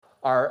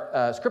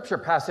Our scripture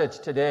passage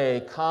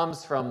today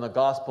comes from the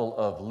Gospel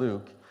of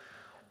Luke,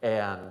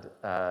 and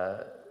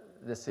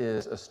this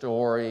is a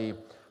story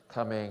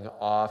coming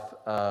off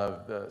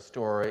of the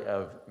story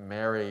of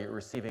Mary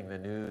receiving the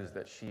news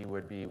that she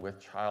would be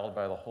with child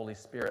by the Holy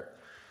Spirit.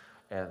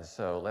 And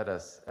so let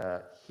us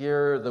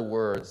hear the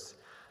words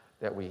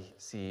that we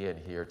see and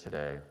hear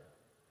today.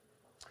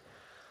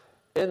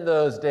 In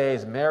those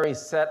days, Mary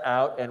set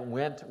out and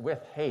went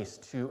with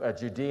haste to a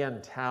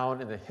Judean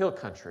town in the hill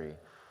country,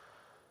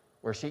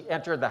 where she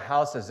entered the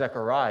house of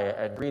Zechariah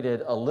and greeted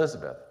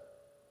Elizabeth.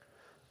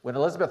 When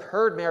Elizabeth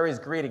heard Mary's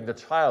greeting, the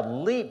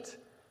child leaped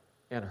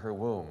in her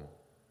womb.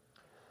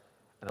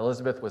 And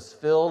Elizabeth was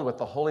filled with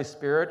the Holy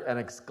Spirit and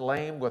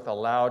exclaimed with a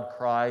loud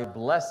cry,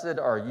 "Blessed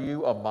are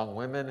you among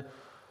women,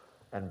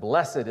 and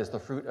blessed is the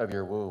fruit of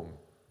your womb.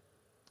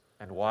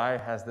 And why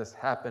has this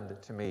happened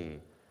to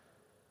me,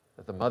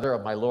 that the mother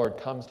of my Lord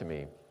comes to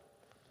me?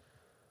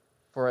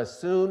 For as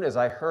soon as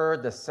I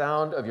heard the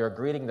sound of your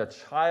greeting, the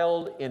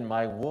child in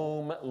my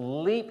womb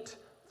leaped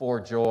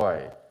for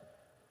joy.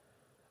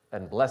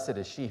 And blessed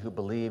is she who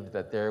believed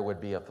that there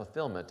would be a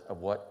fulfillment of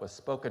what was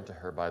spoken to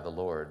her by the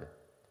Lord."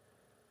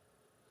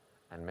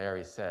 And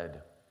Mary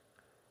said,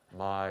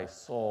 "My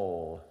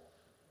soul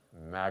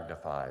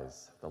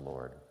magnifies the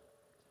Lord,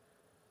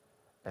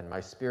 and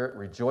my spirit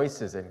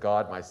rejoices in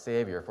God my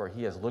Savior, for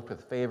he has looked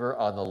with favor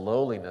on the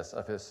lowliness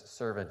of his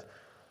servant.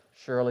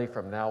 Surely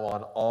from now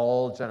on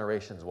all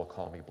generations will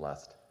call me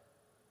blessed,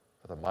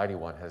 for the Mighty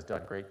One has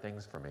done great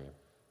things for me,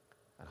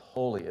 and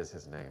holy is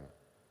his name.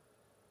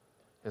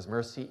 His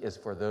mercy is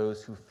for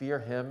those who fear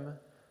him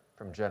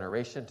from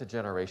generation to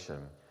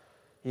generation.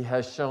 He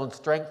has shown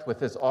strength with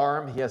his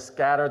arm. He has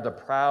scattered the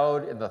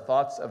proud in the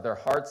thoughts of their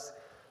hearts.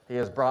 He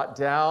has brought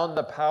down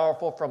the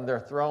powerful from their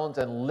thrones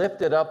and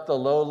lifted up the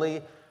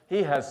lowly.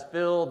 He has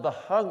filled the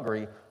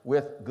hungry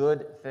with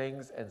good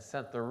things and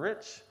sent the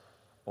rich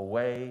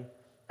away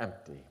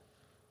empty.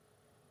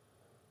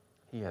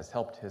 He has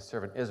helped his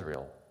servant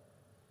Israel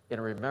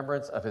in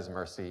remembrance of his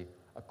mercy,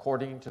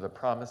 according to the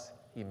promise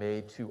he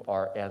made to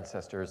our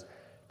ancestors,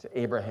 to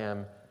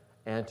Abraham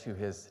and to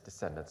his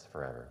descendants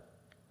forever."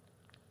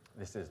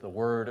 This is the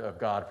word of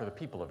God for the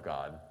people of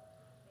God.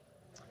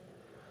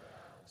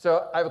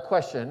 So I have a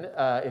question.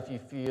 If you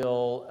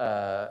feel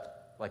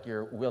like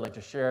you're willing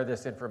to share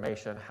this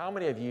information, how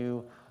many of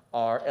you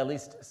are at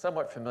least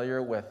somewhat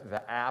familiar with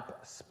the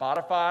app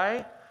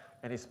Spotify?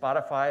 Any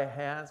Spotify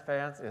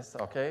fans? Yes,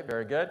 okay,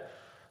 very good.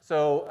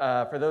 So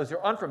for those who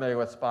are unfamiliar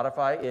with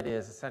Spotify, it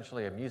is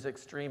essentially a music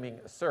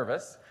streaming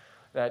service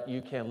that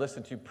you can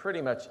listen to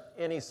pretty much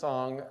any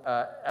song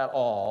at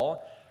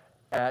all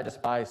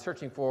just by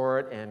searching for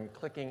it and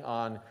clicking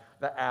on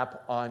the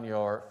app on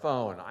your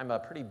phone. I'm a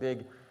pretty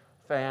big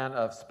fan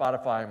of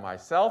Spotify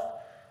myself.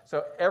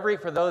 So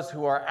for those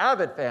who are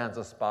avid fans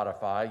of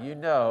Spotify, you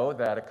know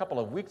that a couple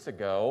of weeks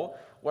ago,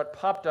 what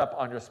popped up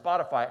on your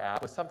Spotify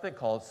app was something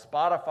called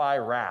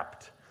Spotify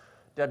Wrapped,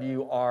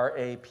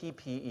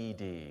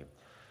 WRAPPED.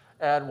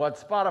 And what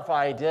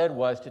Spotify did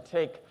was to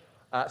take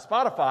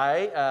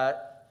Spotify,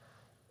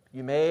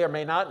 you may or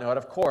may not know it,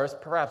 of course,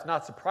 perhaps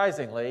not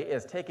surprisingly,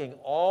 is taking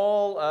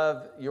all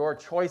of your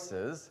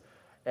choices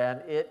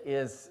and it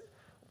is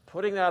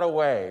putting that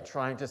away,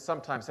 trying to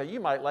sometimes say, you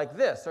might like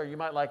this or you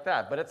might like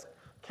that, but it's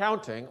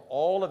counting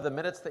all of the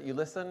minutes that you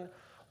listen,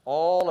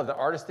 all of the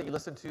artists that you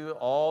listen to,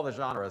 all the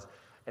genres.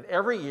 And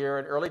every year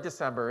in early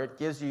December, it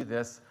gives you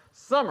this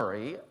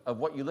summary of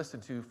what you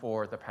listened to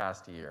for the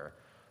past year.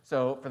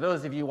 So for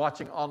those of you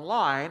watching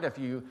online, if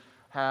you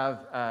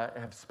have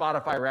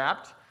Spotify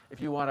Wrapped, if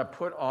you want to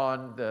put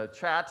on the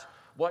chat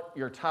what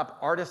your top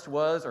artist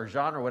was or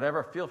genre,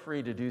 whatever, feel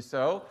free to do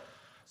so.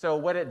 So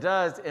what it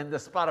does in the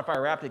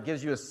Spotify Wrapped, it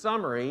gives you a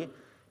summary.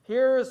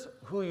 Here's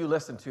who you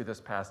listened to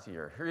this past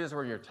year. Here's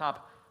where your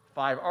top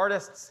 5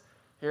 artists.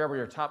 Here are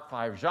your top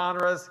 5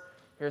 genres.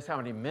 Here's how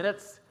many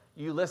minutes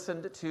you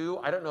listened to.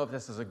 I don't know if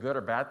this is a good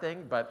or bad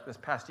thing, but this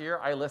past year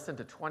I listened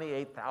to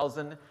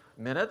 28,000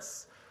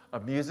 minutes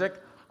of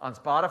music on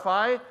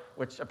Spotify,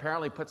 which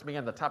apparently puts me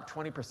in the top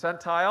 20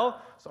 percentile.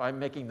 So I'm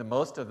making the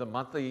most of the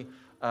monthly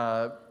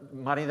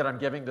money that I'm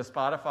giving to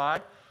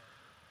Spotify.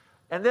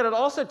 And then it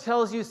also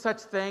tells you such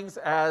things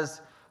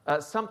as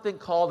something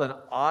called an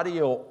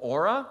audio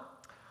aura.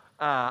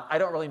 I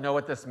don't really know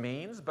what this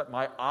means, but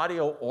my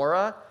audio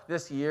aura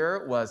this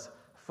year was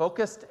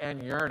focused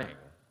and yearning.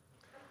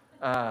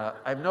 I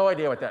have no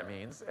idea what that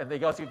means. And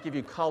they also give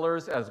you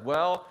colors as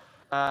well.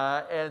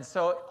 And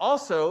so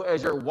also,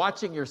 as you're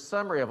watching your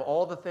summary of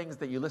all the things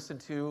that you listen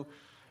to,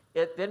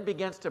 it then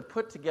begins to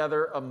put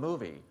together a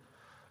movie.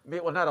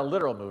 Well, not a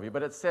literal movie,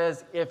 but it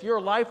says, if your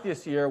life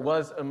this year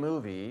was a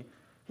movie,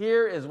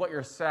 here is what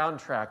your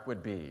soundtrack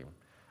would be.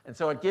 And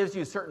so it gives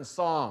you certain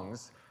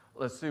songs,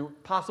 let's see,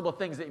 possible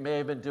things that you may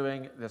have been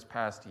doing this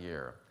past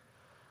year.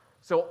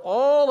 So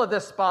all of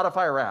this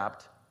Spotify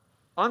Wrapped,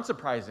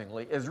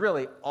 unsurprisingly, is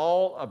really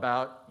all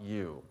about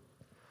you.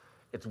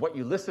 It's what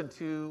you listened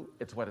to,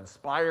 it's what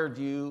inspired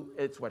you,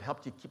 it's what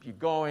helped you keep you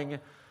going.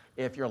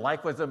 If your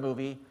life was a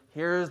movie,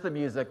 here's the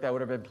music that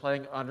would have been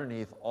playing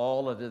underneath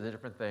all of the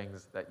different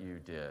things that you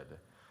did.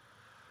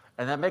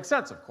 And that makes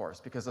sense, of course,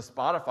 because the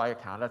Spotify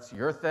account, that's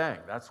your thing.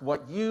 That's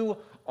what you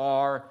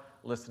are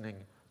listening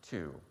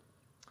to.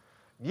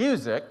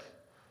 Music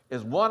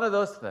is one of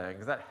those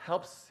things that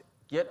helps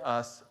get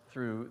us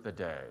through the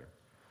day.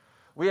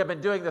 We have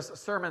been doing this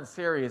sermon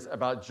series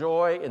about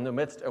joy in the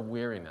midst of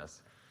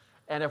weariness.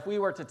 And if we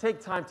were to take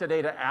time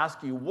today to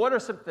ask you, what are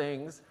some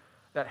things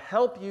that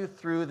help you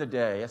through the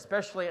day,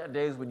 especially on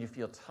days when you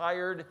feel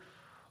tired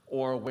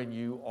or when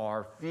you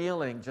are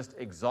feeling just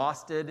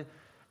exhausted,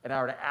 and I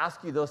were to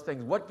ask you those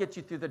things, what gets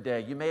you through the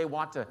day? You may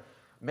want to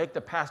make the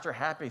pastor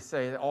happy,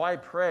 say, oh, I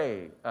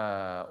pray,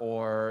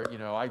 or,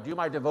 I do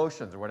my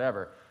devotions or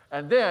whatever.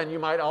 And then you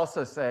might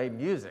also say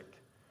music.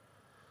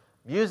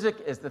 Music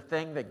is the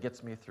thing that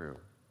gets me through.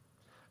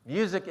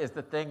 Music is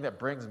the thing that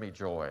brings me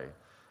joy.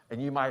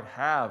 And you might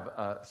have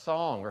a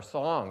song or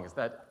songs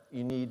that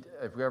you need,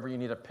 if ever you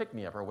need a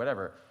pick-me-up or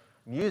whatever.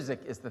 Music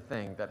is the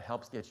thing that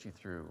helps get you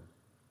through.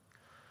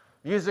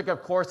 Music,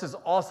 of course, is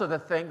also the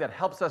thing that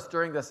helps us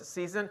during this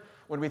season.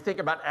 When we think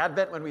about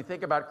Advent, when we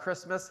think about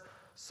Christmas,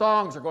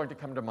 songs are going to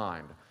come to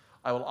mind.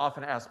 I will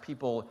often ask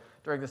people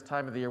during this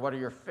time of the year, what are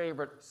your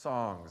favorite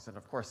songs? And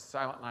of course,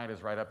 Silent Night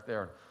is right up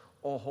there, and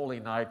Oh Holy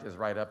Night is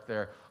right up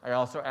there. I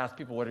also ask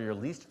people, what are your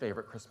least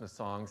favorite Christmas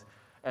songs?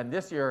 And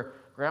this year,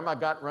 Grandma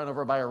Got Run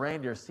Over by a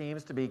Reindeer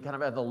seems to be kind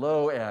of at the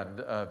low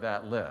end of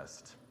that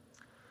list.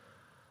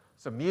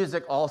 So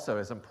music also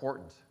is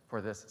important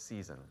for this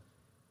season.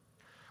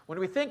 When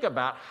we think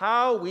about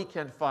how we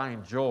can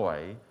find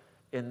joy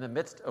in the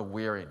midst of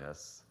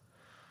weariness,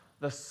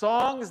 the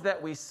songs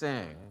that we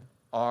sing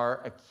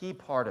are a key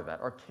part of that,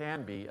 or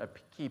can be a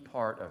key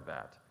part of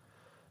that.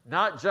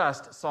 Not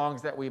just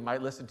songs that we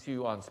might listen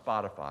to on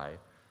Spotify,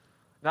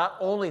 not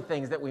only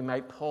things that we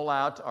might pull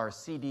out our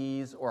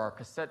CDs or our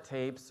cassette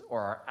tapes or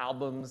our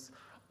albums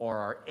or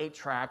our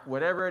 8-track,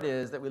 whatever it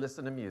is that we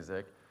listen to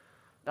music,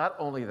 not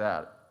only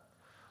that,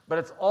 but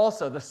it's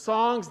also the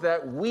songs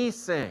that we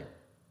sing,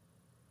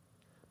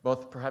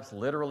 both perhaps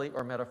literally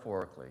or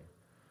metaphorically,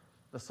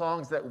 the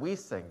songs that we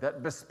sing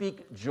that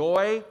bespeak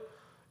joy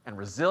and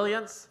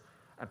resilience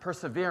and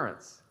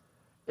perseverance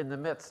in the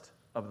midst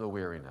of the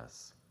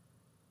weariness.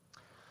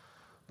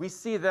 We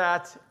see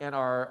that in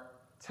our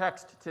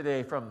text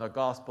today from the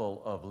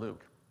Gospel of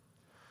Luke.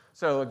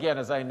 So again,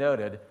 as I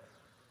noted,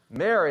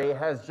 Mary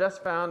has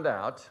just found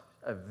out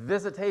a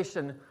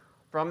visitation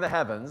from the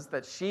heavens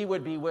that she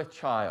would be with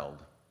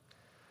child,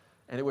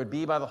 and it would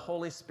be by the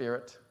Holy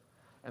Spirit,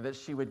 and that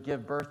she would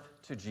give birth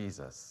to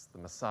Jesus, the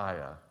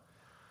Messiah.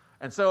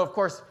 And so, of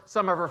course,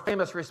 some of her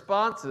famous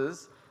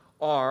responses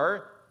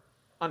are,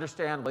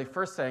 understandably,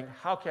 first saying,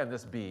 how can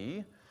this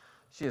be?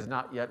 She is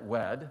not yet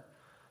wed.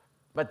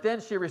 But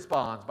then she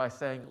responds by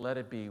saying, let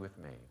it be with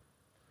me.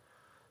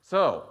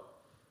 So,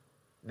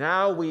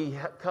 now we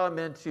come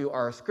into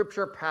our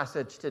scripture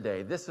passage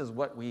today. This is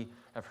what we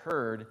have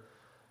heard,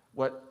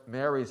 what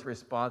Mary's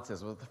response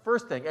is. Well, the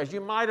first thing, as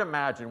you might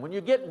imagine, when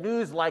you get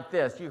news like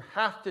this, you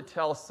have to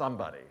tell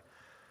somebody.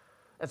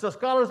 And so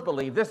scholars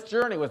believe this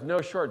journey was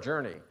no short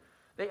journey.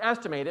 They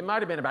estimate it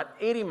might have been about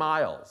 80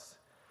 miles.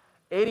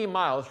 80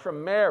 miles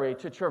from Mary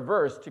to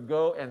traverse to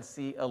go and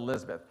see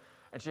Elizabeth.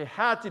 And she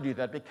had to do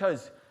that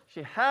because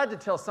she had to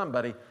tell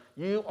somebody,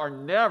 you are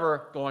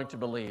never going to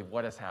believe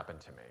what has happened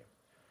to me.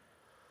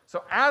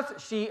 So as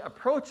she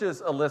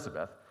approaches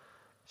Elizabeth,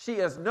 she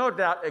is no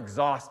doubt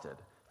exhausted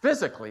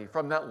physically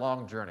from that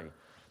long journey.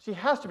 She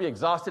has to be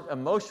exhausted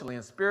emotionally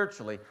and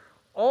spiritually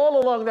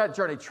all along that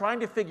journey, trying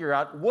to figure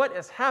out what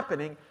is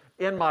happening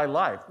in my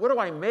life. What do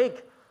I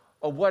make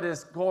of what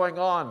is going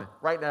on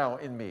right now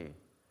in me?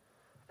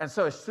 And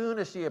so as soon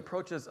as she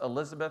approaches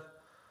Elizabeth,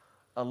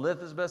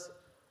 Elizabeth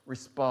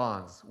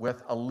responds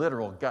with a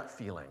literal gut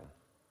feeling,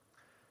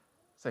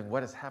 saying,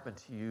 what has happened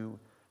to you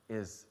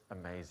is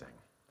amazing.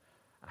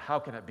 How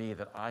can it be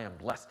that I am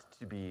blessed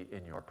to be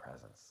in your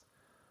presence?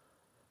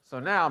 So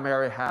now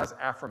Mary has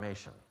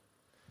affirmation.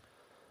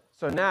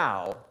 So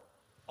now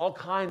all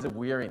kinds of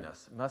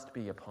weariness must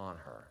be upon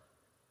her.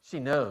 She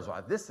knows,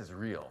 wow, this is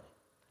real.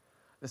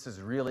 This is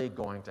really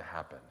going to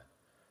happen.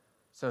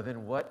 So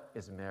then what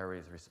is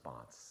Mary's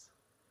response?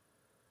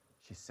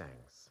 She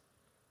sings.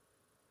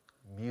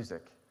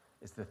 Music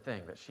is the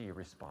thing that she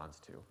responds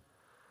to,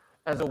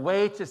 as a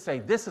way to say,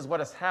 this is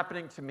what is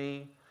happening to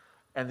me,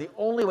 and the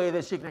only way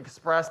that she can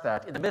express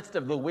that in the midst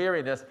of the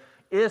weariness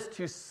is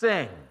to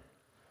sing.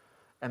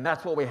 And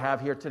that's what we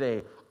have here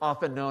today,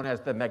 often known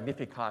as the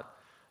Magnificat.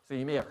 So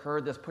you may have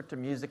heard this put to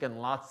music in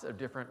lots of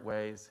different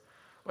ways.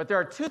 But there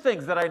are two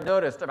things that I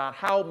noticed about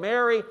how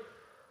Mary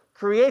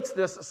creates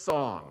this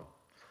song,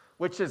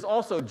 which is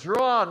also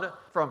drawn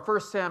from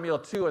 1 Samuel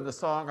 2 in the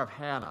Song of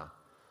Hannah.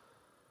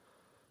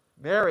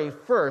 Mary,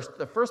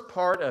 the first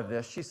part of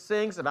this, she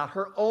sings about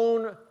her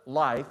own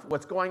life,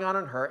 what's going on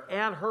in her,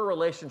 and her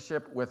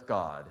relationship with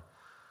God.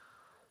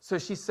 So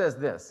she says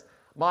this,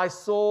 my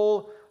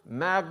soul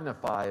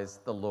magnifies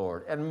the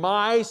Lord, and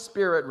my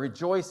spirit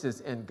rejoices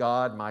in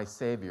God my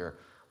Savior,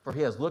 for he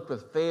has looked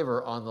with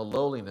favor on the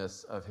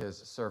lowliness of his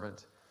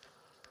servant.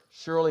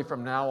 Surely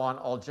from now on,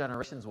 all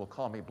generations will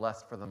call me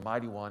blessed, for the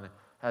Mighty One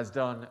has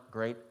done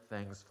great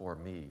things for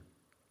me,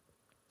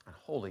 and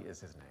holy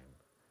is his name.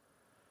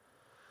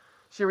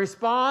 She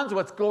responds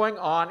what's going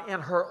on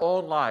in her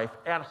own life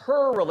and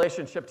her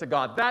relationship to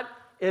God. That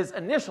is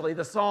initially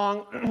the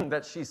song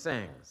that she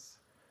sings,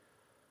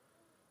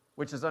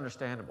 which is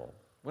understandable.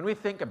 When we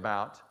think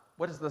about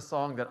what is the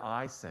song that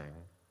I sing,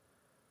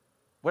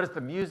 what is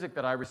the music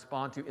that I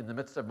respond to in the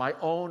midst of my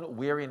own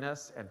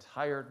weariness and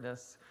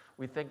tiredness,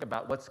 we think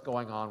about what's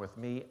going on with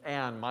me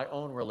and my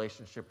own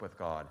relationship with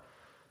God.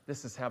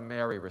 This is how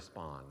Mary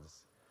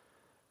responds.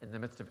 In the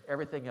midst of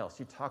everything else,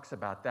 she talks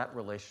about that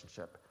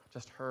relationship,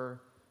 just her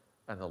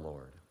and the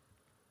Lord.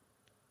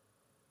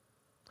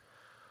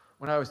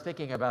 When I was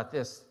thinking about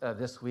this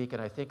this week,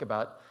 and I think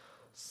about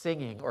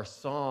singing or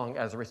song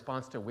as a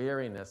response to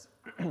weariness,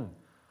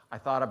 I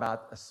thought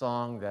about a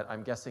song that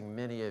I'm guessing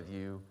many of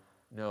you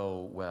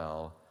know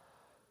well,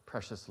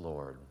 Precious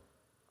Lord.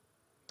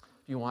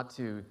 If you want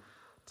to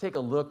take a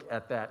look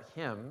at that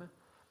hymn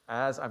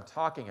as I'm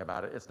talking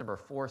about it, it's number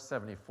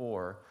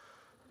 474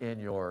 in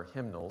your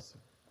hymnals.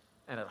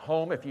 And at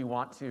home, if you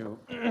want to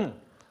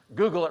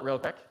Google it real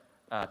quick,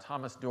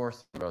 Thomas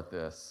Dorsey wrote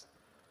this.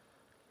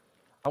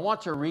 I want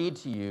to read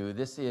to you,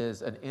 this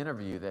is an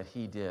interview that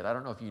he did. I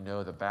don't know if you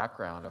know the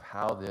background of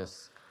how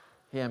this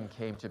hymn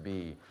came to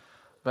be,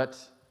 but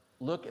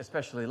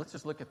let's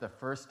just look at the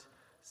first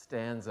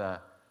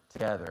stanza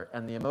together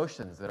and the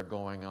emotions that are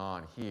going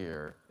on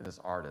here in this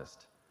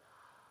artist.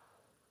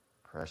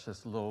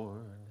 Precious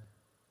Lord,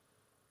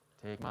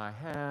 take my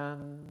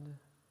hand,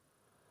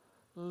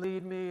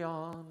 lead me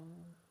on,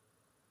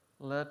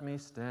 let me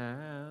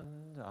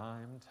stand.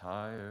 I'm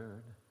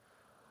tired,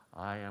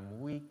 I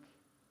am weak,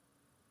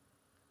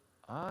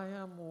 I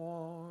am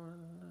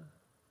worn.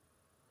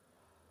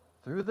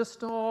 Through the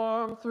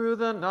storm, through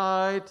the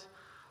night,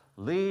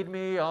 lead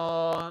me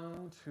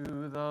on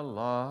to the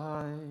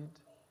light.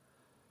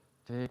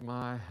 Take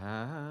my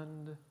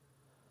hand,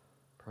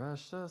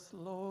 precious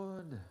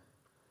Lord,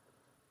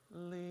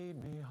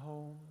 lead me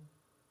home.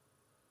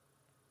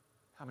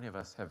 How many of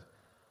us have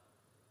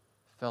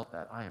felt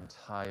that? I am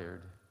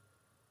tired,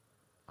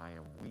 I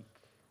am weak,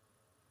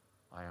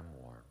 I am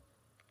worn.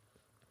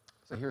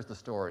 So here's the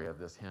story of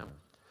this hymn.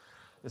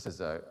 This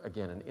is,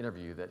 again, an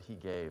interview that he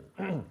gave.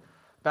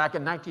 Back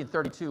in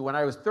 1932, when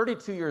I was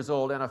 32 years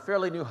old and a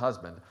fairly new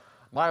husband,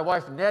 my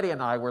wife Nettie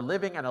and I were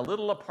living in a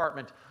little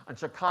apartment on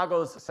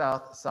Chicago's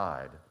South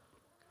Side.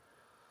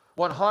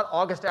 One hot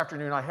August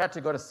afternoon, I had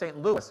to go to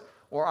St. Louis,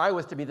 where I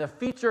was to be the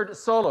featured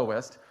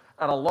soloist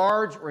at a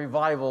large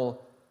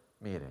revival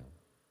meeting.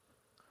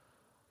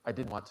 I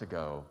didn't want to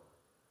go.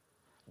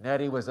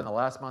 Nettie was in the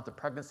last month of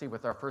pregnancy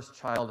with our first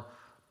child,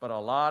 but a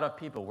lot of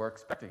people were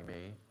expecting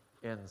me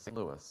in St.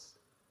 Louis.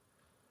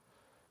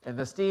 In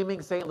the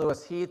steaming St.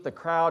 Louis heat, the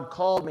crowd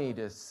called me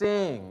to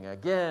sing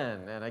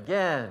again and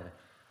again.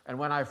 And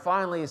when I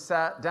finally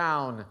sat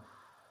down,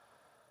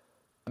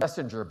 a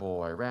messenger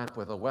boy ran up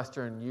with a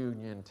Western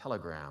Union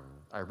telegram.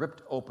 I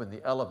ripped open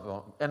the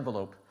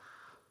envelope.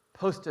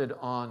 Posted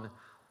on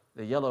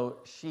the yellow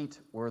sheet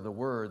were the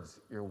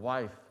words, "Your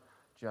wife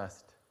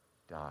just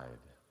died."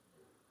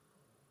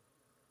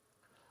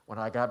 When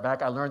I got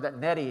back, I learned that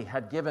Nettie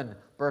had given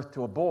birth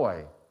to a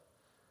boy.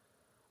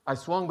 I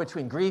swung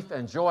between grief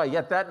and joy,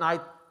 yet that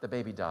night the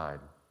baby died.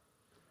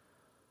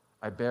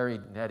 I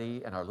buried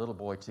Nettie and our little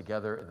boy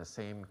together in the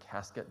same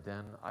casket.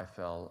 Then I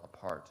fell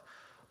apart.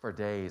 For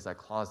days I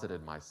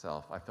closeted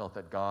myself. I felt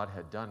that God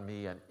had done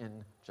me an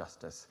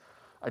injustice.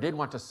 I didn't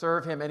want to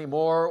serve him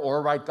anymore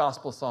or write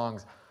gospel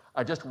songs.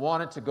 I just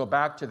wanted to go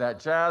back to that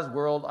jazz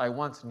world I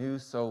once knew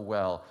so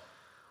well.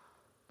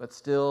 But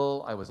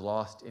still I was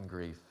lost in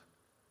grief.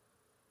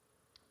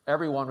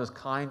 Everyone was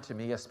kind to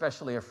me,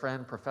 especially a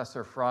friend,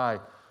 Professor Fry,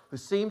 who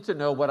seemed to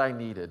know what I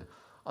needed.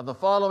 On the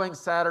following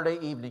Saturday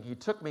evening, he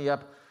took me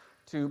up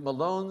to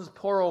Malone's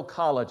Poro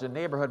College, a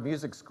neighborhood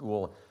music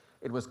school.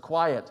 It was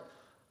quiet.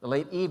 The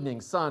late evening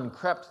sun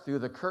crept through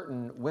the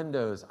curtained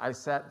windows. I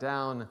sat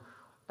down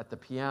at the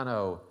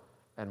piano,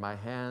 and my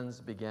hands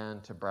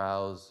began to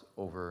browse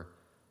over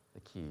the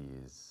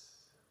keys.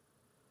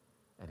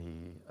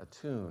 And a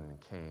tune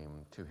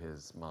came to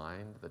his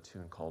mind, the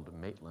tune called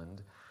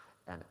Maitland,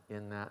 and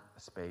in that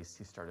space,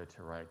 he started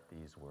to write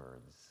these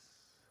words.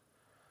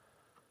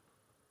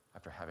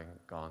 After having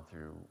gone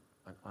through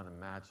an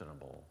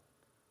unimaginable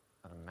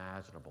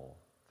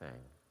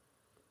thing,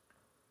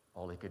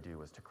 all he could do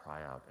was to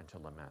cry out and to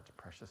lament,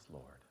 "Precious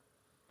Lord,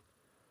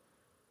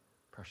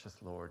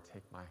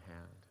 take my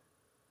hand,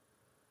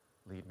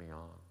 lead me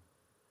on.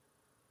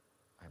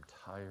 I am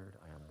tired,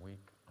 I am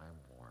weak, I am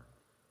worn."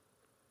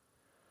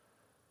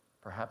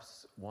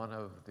 Perhaps one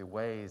of the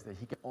ways that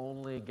he could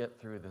only get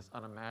through this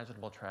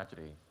unimaginable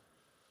tragedy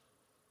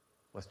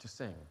was to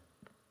sing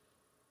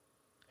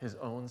his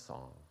own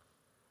song.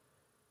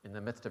 In the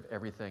midst of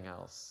everything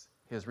else,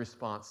 his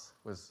response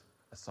was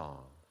a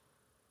song.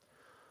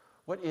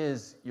 What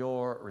is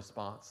your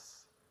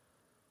response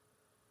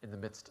in the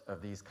midst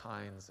of these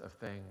kinds of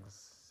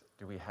things?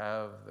 Do we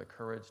have the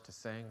courage to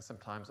sing?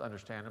 Sometimes,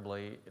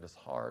 understandably, it is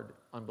hard,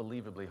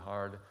 unbelievably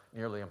hard,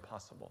 nearly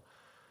impossible.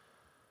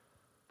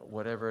 But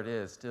whatever it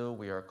is, still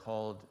we are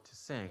called to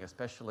sing,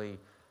 especially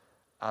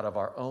out of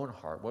our own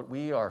heart, what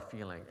we are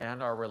feeling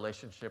and our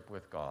relationship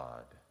with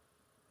God.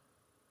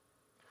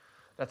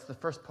 That's the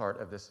first part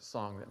of this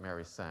song that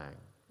Mary sang,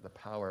 the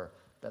power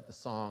that the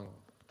song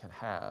can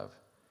have.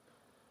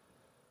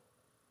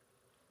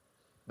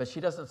 But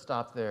she doesn't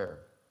stop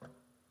there,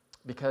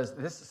 because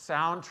this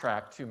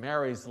soundtrack to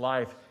Mary's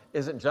life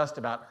isn't just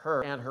about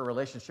her and her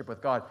relationship with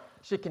God.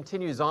 She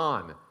continues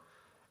on,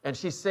 and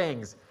she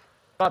sings,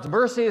 God's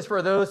mercy is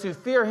for those who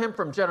fear him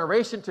from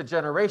generation to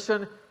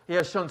generation. He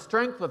has shown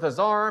strength with his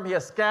arm. He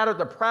has scattered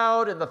the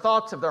proud in the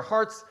thoughts of their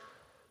hearts.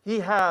 He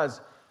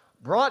has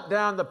brought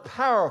down the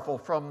powerful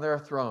from their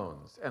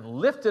thrones and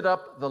lifted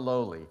up the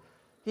lowly.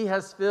 He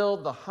has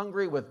filled the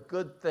hungry with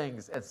good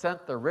things and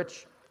sent the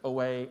rich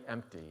away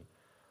empty.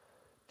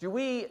 Do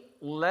we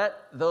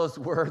let those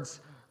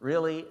words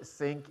really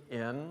sink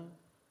in?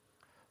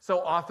 So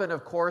often,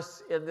 of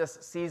course, in this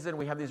season,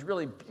 we have these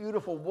really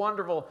beautiful,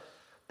 wonderful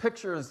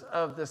pictures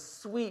of the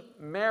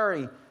sweet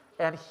Mary.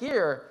 And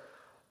here,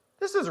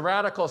 this is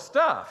radical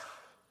stuff.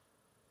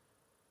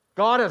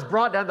 God has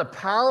brought down the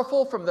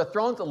powerful from the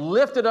thrones,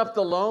 lifted up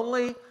the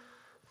lonely,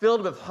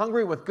 filled with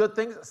hungry with good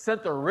things,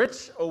 sent the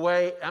rich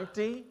away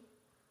empty.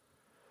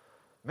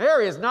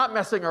 Mary is not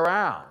messing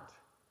around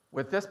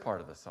with this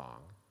part of the song.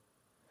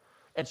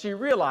 And she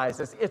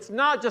realizes it's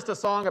not just a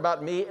song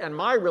about me and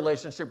my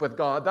relationship with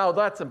God, though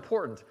that's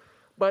important,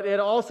 but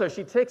it also,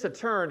 she takes a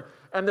turn,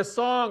 and the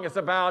song is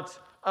about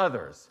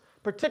others,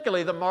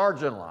 particularly the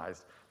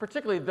marginalized,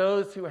 particularly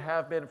those who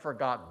have been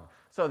forgotten.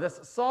 So this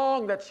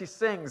song that she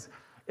sings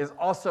is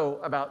also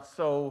about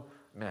so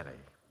many.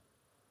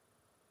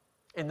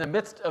 In the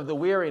midst of the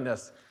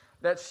weariness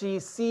that she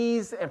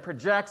sees and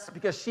projects,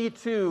 because she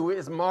too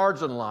is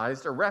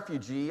marginalized, a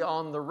refugee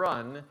on the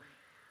run,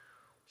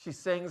 she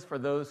sings for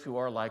those who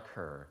are like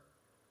her,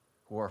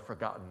 who are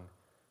forgotten,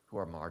 who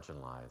are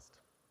marginalized.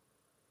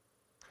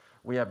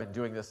 We have been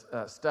doing this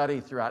study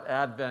throughout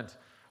Advent.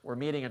 We're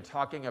meeting and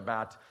talking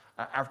about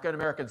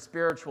African-American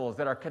spirituals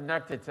that are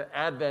connected to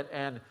Advent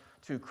and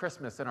to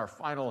Christmas. And our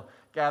final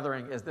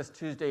gathering is this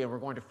Tuesday, and we're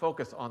going to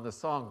focus on the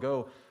song,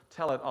 Go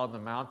Tell It on the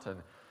Mountain.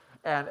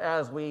 And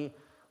as we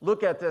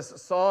look at this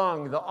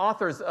song, the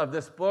authors of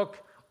this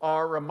book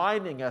are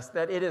reminding us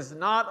that it is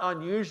not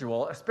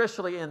unusual,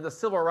 especially in the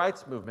civil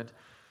rights movement,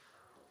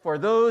 for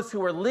those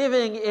who are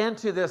living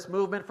into this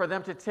movement, for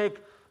them to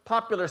take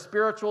popular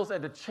spirituals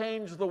and to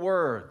change the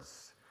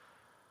words.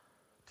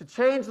 To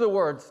change the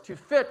words to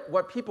fit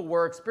what people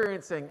were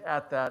experiencing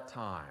at that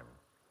time.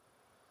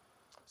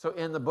 So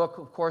in the book,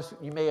 of course,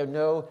 you may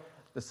know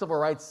the civil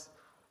rights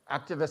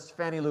activist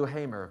Fannie Lou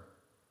Hamer,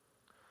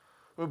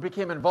 who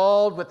became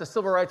involved with the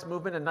civil rights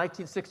movement in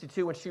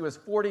 1962 when she was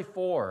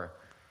 44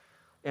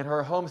 in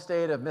her home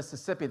state of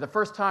Mississippi. The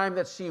first time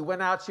that she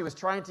went out, she was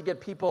trying to get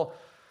people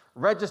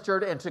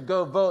registered and to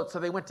go vote. So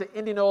they went to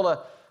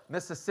Indianola,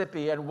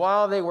 Mississippi, and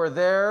while they were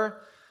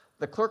there,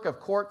 the clerk of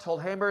court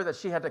told Hamer that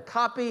she had to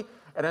copy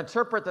and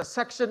interpret the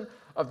section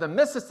of the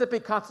Mississippi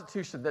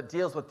Constitution that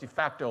deals with de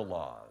facto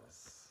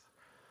laws.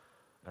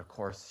 And of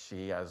course,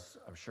 she, as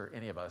I'm sure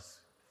any of us,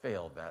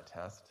 failed that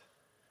test.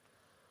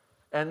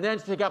 And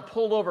then she got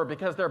pulled over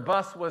because their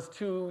bus was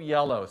too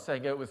yellow,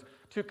 saying it was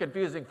too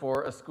confusing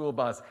for a school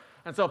bus.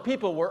 And so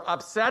people were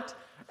upset,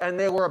 and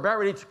they were about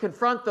ready to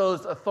confront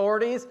those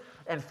authorities.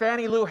 And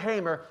Fannie Lou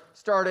Hamer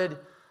started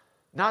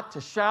not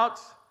to shout,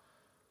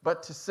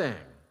 but to sing.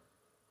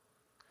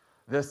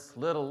 This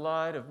little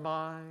light of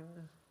mine,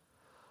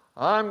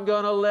 I'm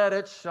gonna let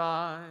it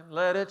shine,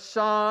 let it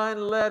shine,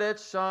 let it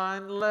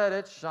shine, let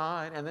it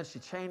shine. And then she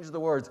changed the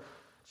words.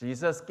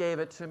 Jesus gave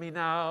it to me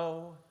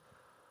now.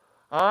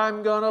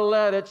 I'm gonna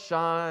let it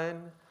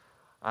shine.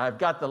 I've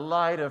got the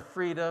light of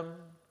freedom.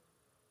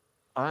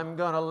 I'm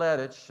gonna let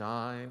it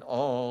shine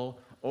all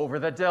over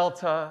the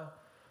Delta.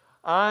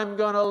 I'm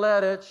gonna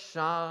let it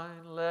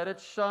shine, let it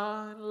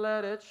shine,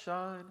 let it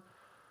shine,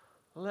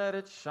 let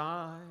it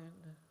shine.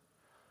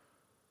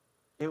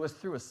 It was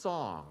through a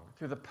song,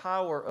 through the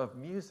power of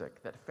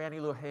music, that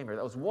Fannie Lou Hamer,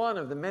 that was one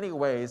of the many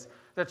ways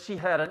that she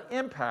had an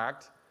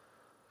impact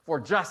for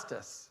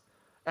justice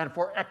and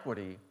for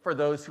equity for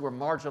those who were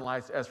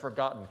marginalized as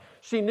forgotten.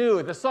 She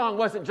knew the song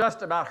wasn't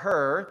just about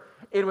her,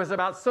 it was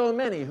about so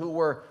many who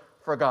were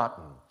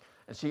forgotten.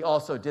 And she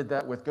also did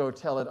that with Go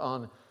Tell It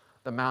on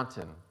the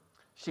Mountain.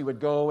 She would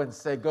go and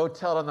say, go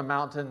tell it on the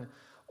mountain,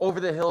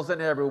 over the hills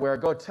and everywhere,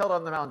 go tell it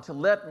on the mountain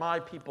to let my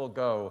people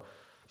go.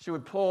 She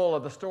would pull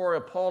the story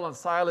of Paul and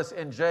Silas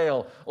in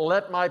jail,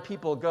 let my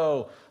people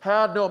go.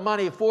 Had no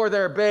money for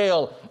their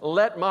bail,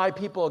 let my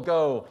people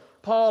go.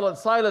 Paul and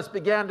Silas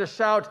began to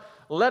shout,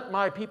 let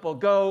my people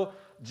go.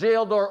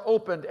 Jail door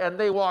opened and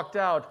they walked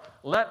out,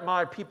 let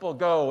my people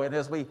go. And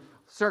as we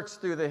search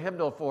through the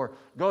hymnal for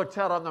Go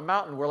Tell It on the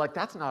Mountain, we're like,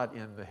 that's not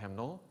in the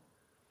hymnal.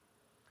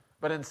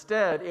 But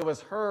instead, it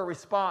was her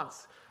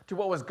response to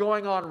what was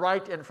going on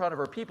right in front of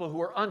her, people who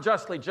were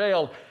unjustly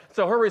jailed.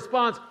 So her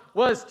response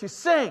was to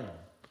sing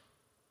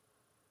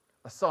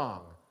a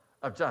song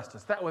of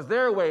justice. That was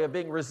their way of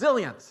being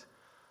resilient,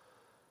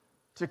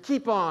 to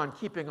keep on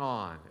keeping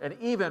on, and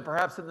even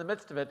perhaps in the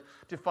midst of it,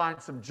 to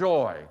find some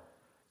joy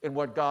in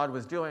what God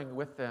was doing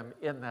with them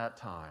in that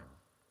time.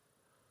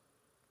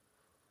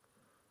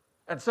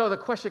 And so the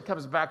question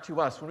comes back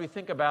to us when we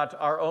think about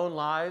our own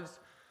lives.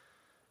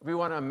 If we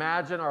want to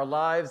imagine our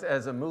lives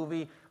as a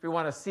movie, if we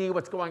want to see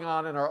what's going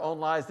on in our own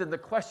lives, then the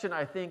question,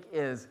 I think,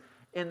 is,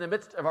 in the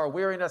midst of our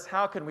weariness,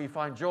 how can we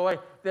find joy?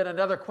 Then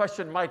another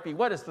question might be,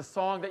 what is the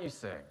song that you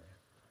sing?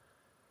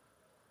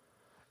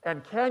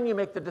 And can you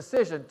make the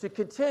decision to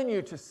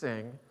continue to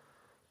sing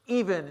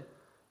even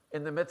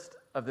in the midst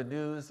of the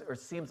news, or it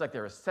seems like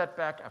there is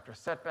setback after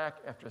setback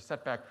after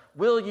setback?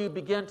 Will you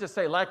begin to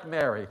say, like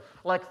Mary,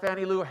 like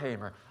Fannie Lou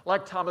Hamer,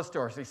 like Thomas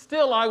Dorsey,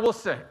 still I will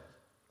sing?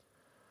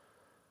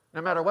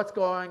 No matter what's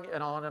going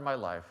on in my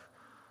life,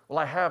 will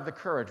I have the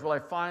courage? Will I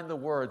find the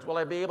words? Will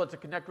I be able to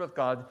connect with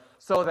God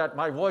so that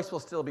my voice will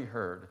still be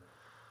heard?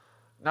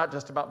 Not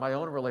just about my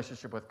own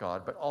relationship with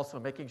God, but also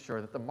making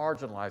sure that the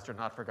marginalized are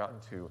not forgotten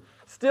too.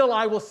 Still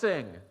I will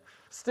sing.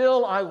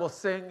 Still I will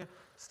sing.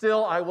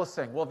 Still I will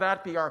sing. Will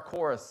that be our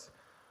chorus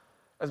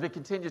as we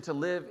continue to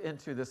live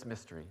into this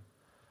mystery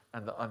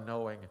and the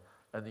unknowing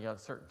and the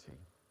uncertainty?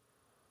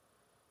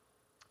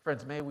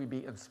 Friends, may we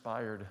be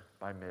inspired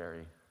by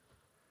Mary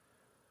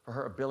for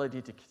her ability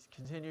to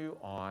continue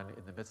on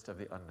in the midst of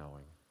the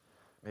unknowing.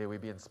 May we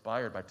be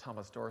inspired by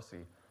Thomas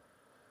Dorsey,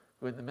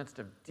 who in the midst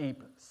of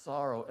deep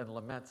sorrow and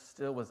lament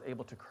still was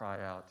able to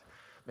cry out.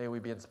 May we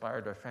be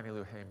inspired by Fannie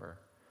Lou Hamer,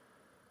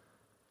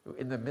 who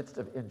in the midst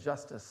of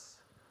injustice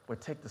would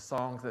take the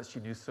songs that she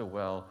knew so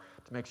well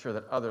to make sure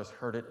that others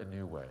heard it a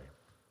new way.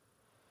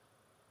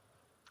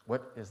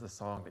 What is the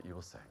song that you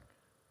will sing?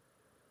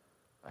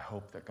 I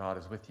hope that God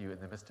is with you in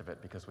the midst of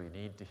it, because we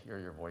need to hear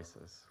your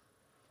voices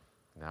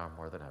now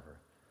more than ever.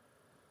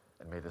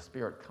 And may the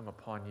Spirit come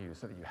upon you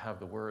so that you have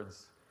the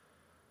words,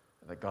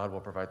 and that God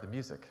will provide the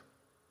music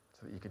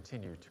so that you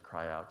continue to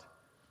cry out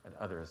and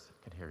others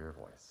can hear your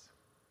voice.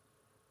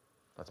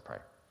 Let's pray.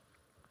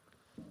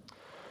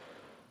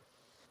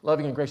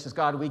 Loving and gracious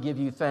God, we give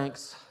you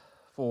thanks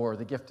for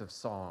the gift of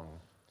song.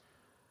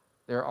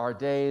 There are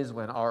days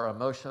when our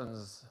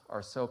emotions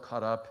are so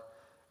caught up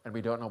and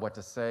we don't know what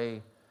to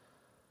say,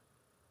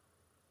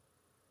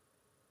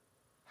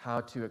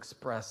 how to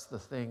express the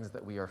things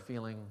that we are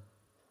feeling.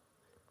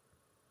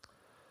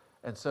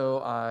 And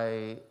so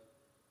I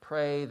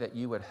pray that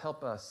you would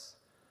help us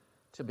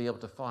to be able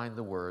to find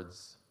the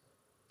words,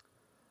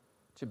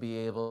 to be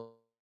able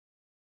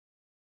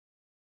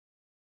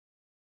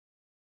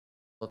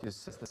to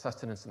assist the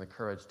sustenance and the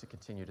courage to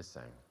continue to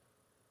sing,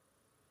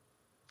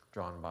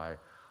 drawn by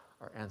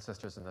our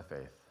ancestors in the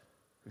faith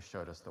who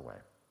showed us the way.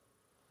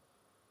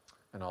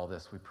 And all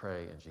this we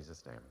pray in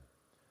Jesus' name.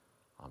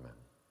 Amen.